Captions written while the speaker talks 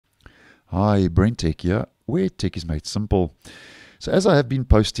Hi, BrenTech here, where tech is made simple. So as I have been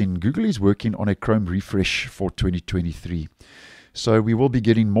posting, Google is working on a Chrome refresh for 2023. So we will be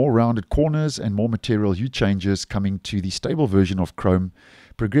getting more rounded corners and more material hue changes coming to the stable version of Chrome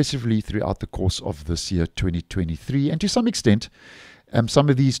progressively throughout the course of this year, 2023. And to some extent, some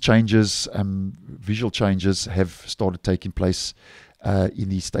of these changes, visual changes, have started taking place in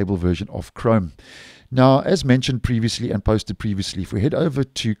the stable version of Chrome. Now, as mentioned previously and posted previously, if we head over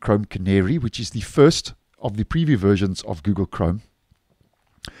to Chrome Canary, which is the first of the preview versions of Google Chrome,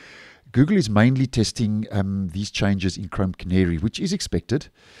 Google is mainly testing these changes in Chrome Canary, which is expected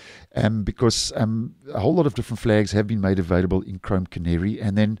because a whole lot of different flags have been made available in Chrome Canary.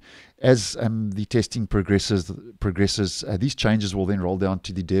 And then as the testing progresses, these changes will then roll down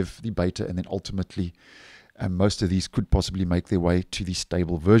to the dev, the beta, and then ultimately most of these could possibly make their way to the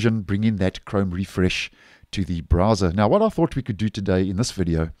stable version, bringing that Chrome refresh to the browser. Now, what I thought we could do today in this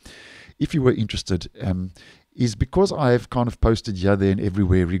video, if you were interested, is because I have kind of posted here, there, and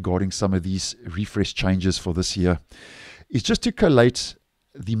everywhere regarding some of these refresh changes for this year, is just to collate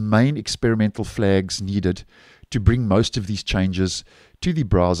the main experimental flags needed to bring most of these changes to the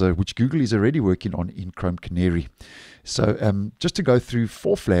browser, which Google is already working on in Chrome Canary. So just to go through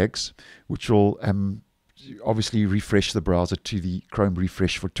 4 flags, which will obviously refresh the browser to the Chrome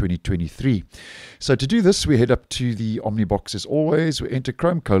refresh for 2023. So to do this, we head up to the Omnibox as always. We enter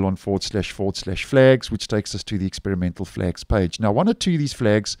Chrome://flags, which takes us to the experimental flags page. Now, 1 or 2 of these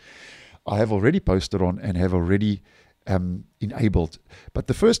flags I have already posted on and have already enabled. But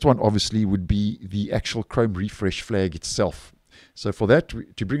the first one obviously would be the actual Chrome refresh flag itself. So for that,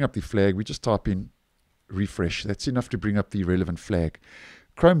 to bring up the flag, we just type in refresh. That's enough to bring up the relevant flag.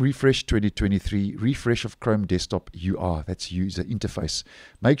 Chrome Refresh 2023, refresh of Chrome Desktop UR, that's user interface.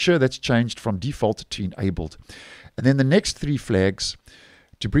 Make sure that's changed from default to enabled. And then the next 3 flags,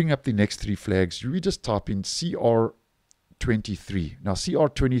 to bring up the next 3 flags, you just type in CR23. Now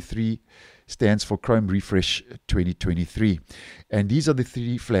CR23 stands for Chrome Refresh 2023. And these are the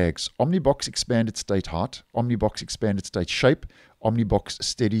 3 flags: Omnibox Expanded State Height, Omnibox Expanded State Shape, Omnibox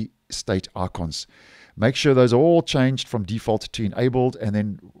Steady State Icons. Make sure those are all changed from default to enabled, and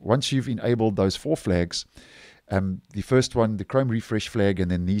then once you've enabled those 4 flags, the first one, the Chrome refresh flag,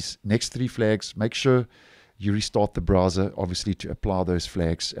 and then these next 3 flags, make sure you restart the browser, obviously, to apply those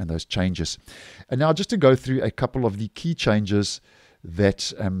flags and those changes. And now just to go through a couple of the key changes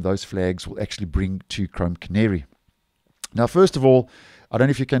that those flags will actually bring to Chrome Canary. Now, first of all, I don't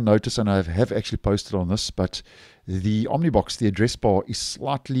know if you can notice, and I have actually posted on this, but the Omnibox, the address bar, is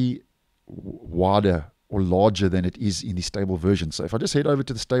slightly wider or larger than it is in the stable version. So if I just head over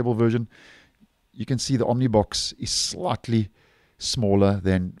to the stable version, you can see the Omnibox is slightly smaller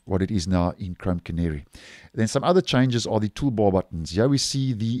than what it is now in Chrome Canary. Then some other changes are the toolbar buttons. Here we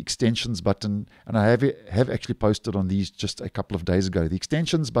see the extensions button, and I have actually posted on these just a couple of days ago. The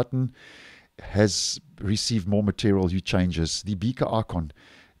extensions button has received more material hue changes. The beaker icon,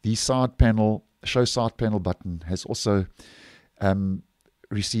 the side panel, show side panel button has also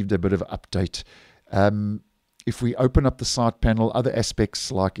received a bit of an update. If we open up the side panel, other aspects,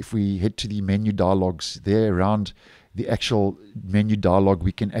 like if we head to the menu dialogues, there around the actual menu dialog,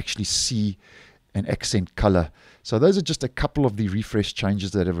 we can actually see an accent color. So those are just a couple of the refresh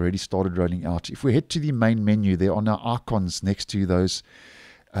changes that have already started rolling out. If we head to the main menu, there are now icons next to those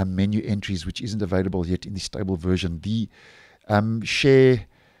menu entries, which isn't available yet in the stable version. The share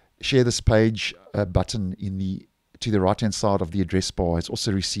this page button to the right-hand side of the address bar has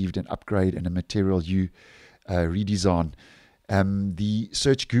also received an upgrade and a material hue redesign. The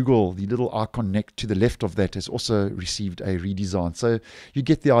search Google, the little icon next to the left of that, has also received a redesign. So you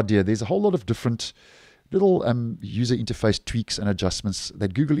get the idea. There's a whole lot of different little user interface tweaks and adjustments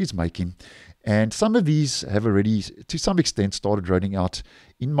that Google is making. And some of these have already, to some extent, started rolling out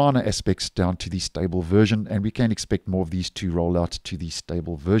in minor aspects down to the stable version. And we can expect more of these to roll out to the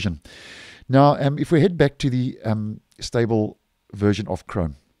stable version. Now, if we head back to the stable version of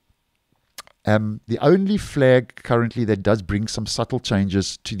Chrome, the only flag currently that does bring some subtle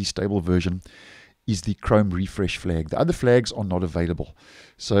changes to the stable version is the Chrome refresh flag. The other flags are not available.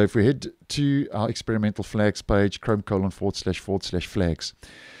 So if we head to our experimental flags page, Chrome://flags,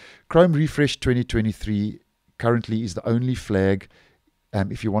 Chrome refresh 2023 currently is the only flag,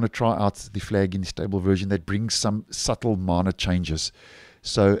 if you want to try out the flag in the stable version, that brings some subtle minor changes.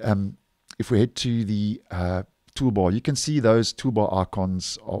 So if we head to the toolbar, you can see those toolbar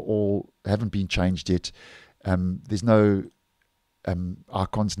icons haven't been changed yet. There's no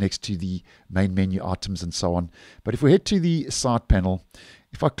icons next to the main menu items and so on. But if we head to the side panel,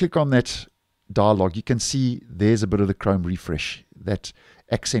 if I click on that dialog, you can see there's a bit of the Chrome refresh that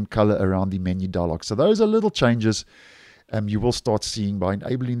accent color around the menu dialog. So those are little changes you will start seeing by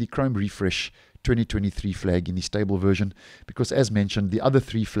enabling the Chrome Refresh 2023 flag in the stable version, because as mentioned, the other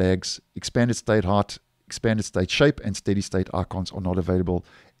 3 flags, expanded state height, expanded state shape, and steady state icons, are not available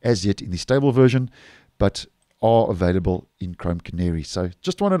as yet in the stable version, but are available in Chrome Canary. So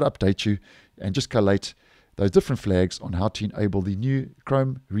just wanted to update you and just collate those different flags on how to enable the new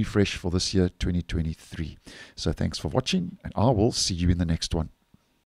Chrome Refresh for this year 2023. So thanks for watching, and I will see you in the next one.